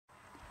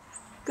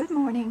Good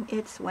morning.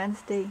 It's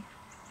Wednesday,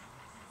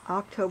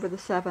 October the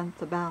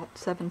 7th, about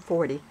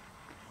 7:40,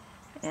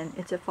 and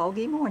it's a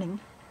foggy morning.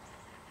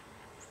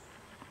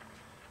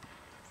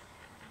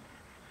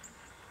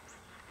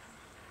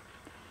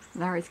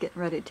 Larry's getting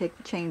ready to take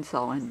the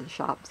chainsaw into the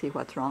shop, see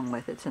what's wrong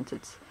with it, since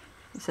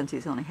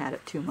he's only had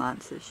it 2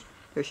 months.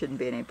 There shouldn't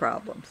be any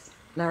problems.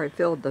 Larry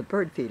filled the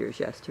bird feeders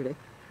yesterday,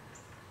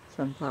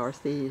 sunflower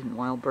seed and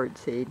wild bird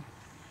seed,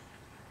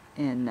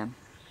 and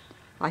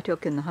I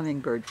took in the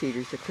hummingbird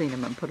feeders to clean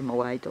them and put them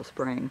away till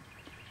spring,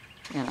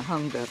 and I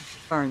hung the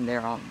urn there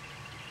on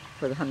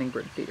where the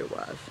hummingbird feeder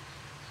was.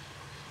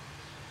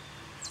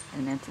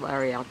 And that's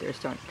Larry out there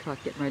starting the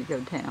truck, getting ready to go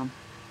to town.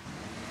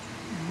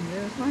 And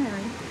there's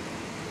Larry.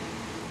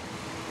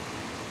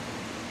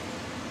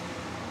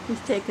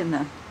 He's taking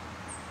the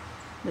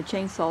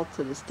chainsaw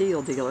to the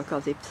steel dealer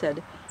because he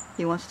said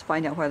he wants to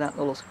find out where that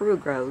little screw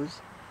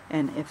grows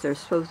and if there's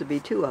supposed to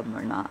be 2 of them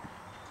or not.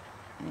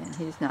 And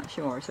he's not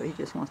sure, so he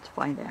just wants to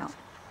find out.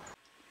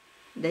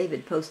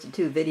 David posted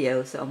 2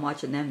 videos, so I'm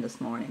watching them this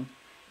morning.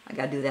 I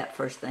gotta do that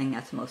first thing,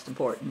 that's the most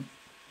important.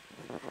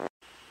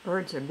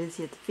 Birds are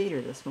busy at the feeder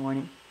this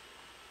morning.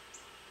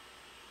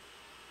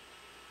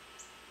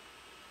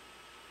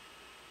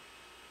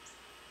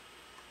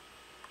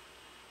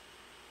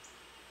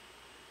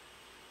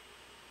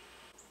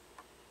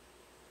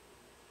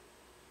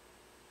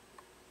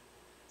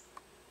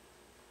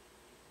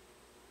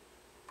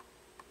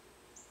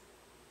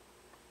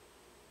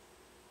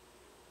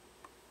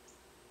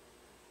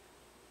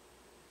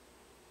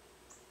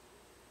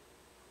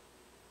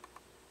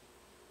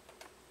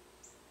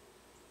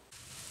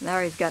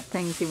 Larry's got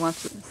things he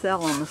wants to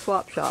sell on the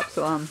swap shop,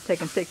 so I'm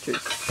taking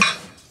pictures.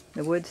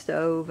 The wood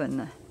stove and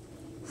the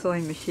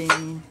sewing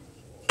machine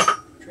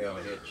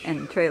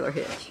and the trailer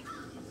hitch.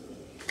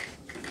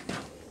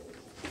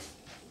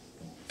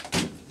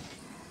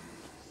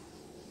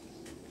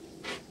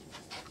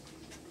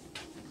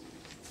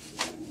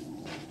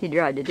 He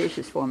dried the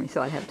dishes for me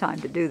so I'd have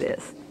time to do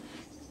this.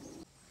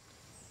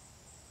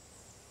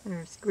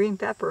 There's green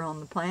pepper on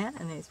the plant,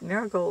 and these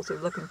marigolds are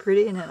looking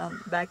pretty, and then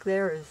back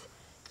there is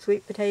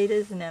sweet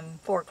potatoes, and then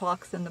 4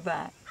 o'clocks in the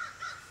back.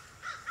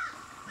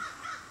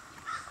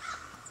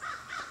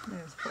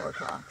 There's 4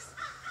 o'clocks.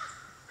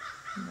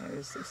 And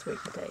there's the sweet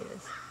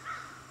potatoes.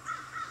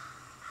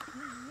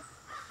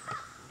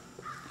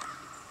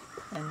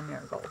 And the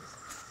marigolds.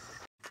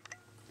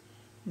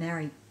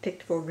 Larry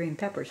picked 4 green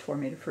peppers for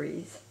me to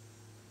freeze.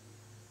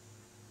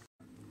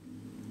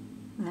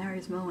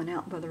 Larry's mowing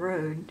out by the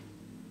road.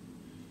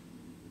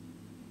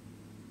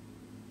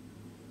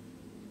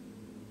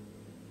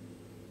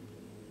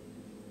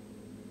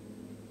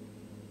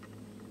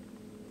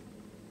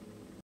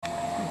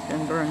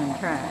 Been burning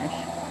trash.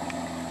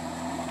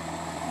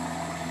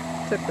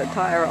 Took the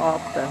tire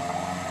off the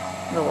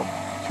little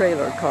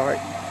trailer cart.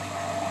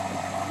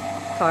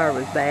 The tire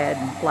was bad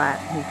and flat.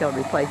 He's got to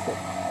replace it.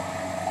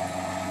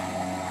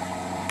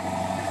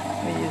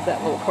 We use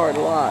that little cart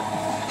a lot.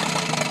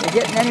 You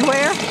getting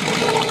anywhere?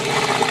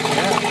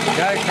 Yeah,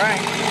 got it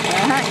cranked.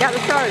 Got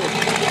it started.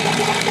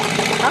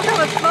 How come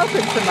it's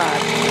smoking so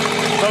much?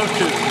 Supposed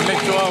to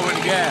mix oil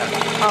with gas.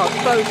 Oh, it's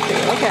supposed to.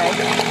 Okay.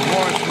 The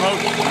more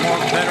smoke, the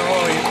more better oil.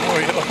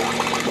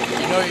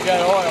 You know you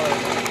got oil in it.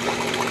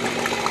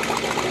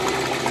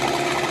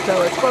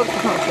 So it's supposed to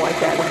smoke like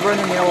that. It's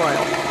burning the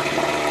oil.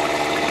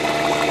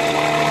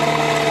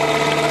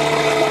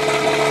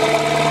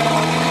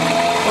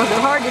 Was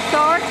it hard to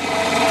start?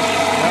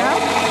 No?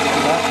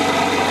 About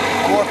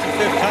 4th or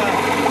 5th time.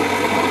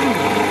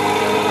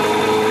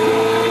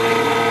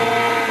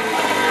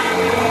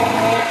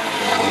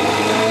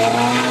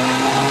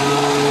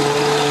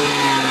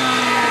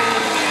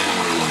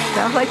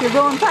 Sounds like you're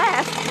going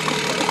fast.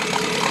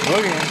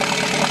 Boogieing.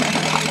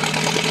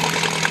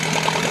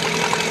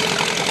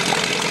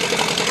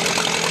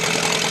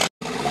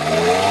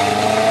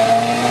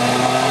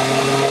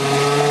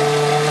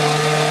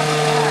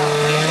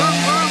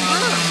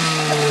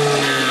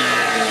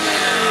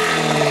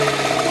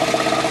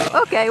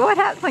 Okay, what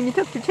happened when you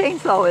took the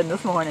chainsaw in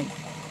this morning?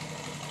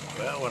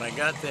 Well, when I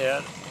got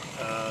there,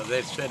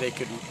 they said the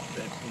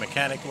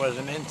mechanic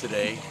wasn't in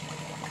today.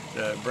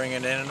 Bring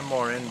it in the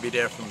morning, be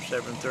there from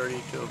 7:30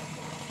 till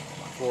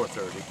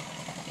 4:30.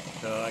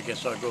 So I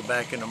guess I'll go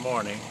back in the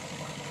morning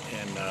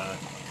and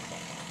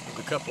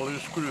put a couple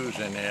loose screws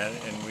in there,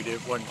 and we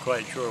wasn't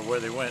quite sure where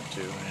they went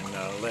to,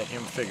 and let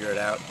him figure it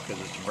out because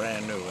it's a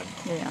brand new one.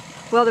 Yeah.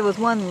 Well, there was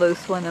one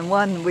loose one and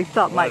one we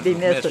thought might be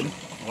missing.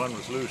 One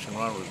was loose and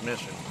one was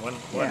missing. One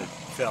Yeah.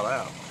 fell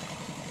out.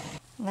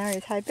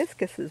 Larry's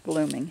hibiscus is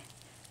blooming.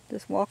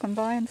 Just walking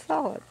by and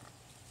saw it.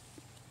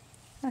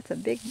 That's a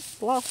big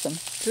blossom.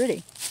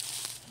 Pretty.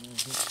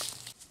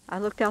 I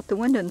looked out the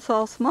window and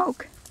saw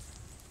smoke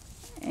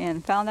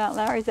and found out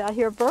Larry's out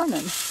here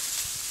burning.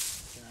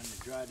 Trying to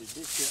dry the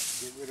ditch up,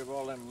 get rid of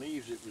all them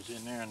leaves that was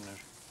in there in the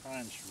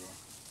pine straw.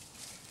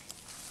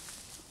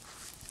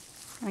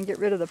 And get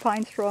rid of the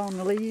pine straw and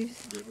the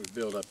leaves. That was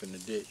built up in the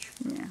ditch.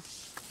 Yeah.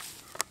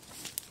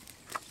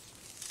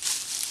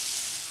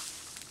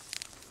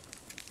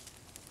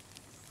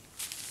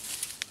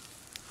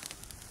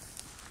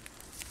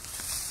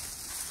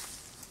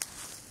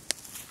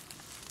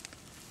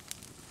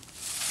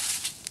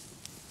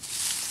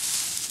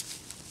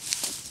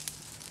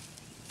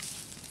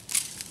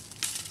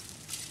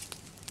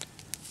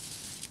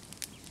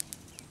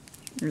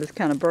 They're just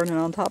kind of burning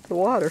on top of the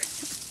water.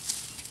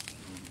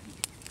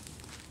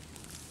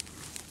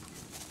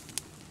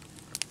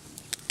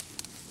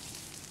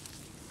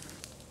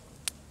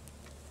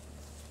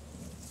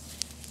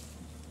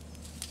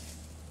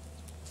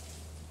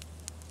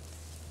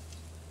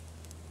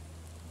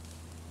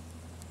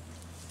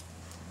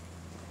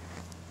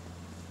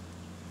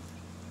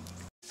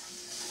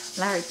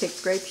 Larry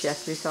picked grapes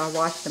yesterday, so I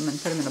washed them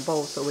and put them in a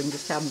bowl so we can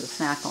just have them to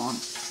snack on.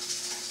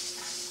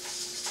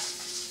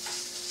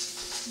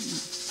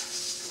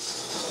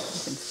 You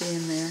can see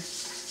them there.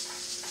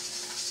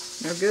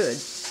 They're good.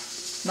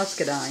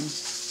 Muscadine.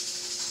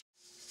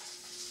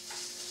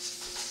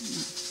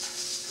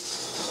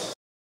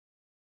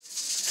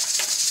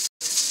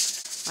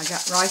 I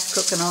got rice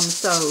cooking on the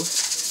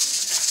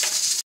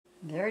stove.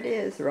 There it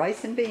is,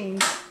 rice and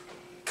beans,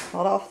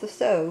 hot off the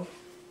stove.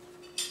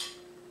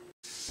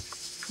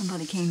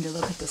 Somebody came to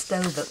look at the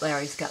stove that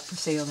Larry's got for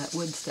sale, that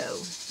wood stove.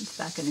 It's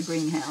back in the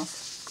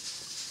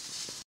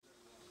greenhouse.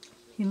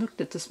 He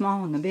looked at the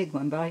small and the big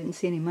one, but I didn't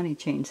see any money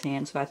change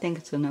hands, so I think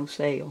it's a no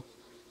sale.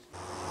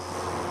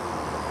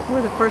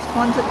 We're the first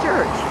ones at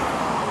church.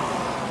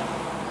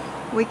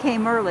 We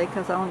came early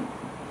because I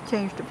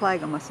changed the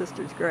flag on my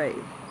sister's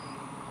grave.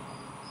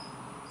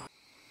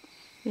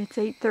 It's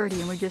 8:30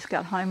 and we just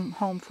got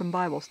home from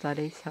Bible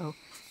study, so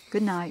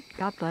good night.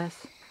 God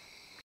bless.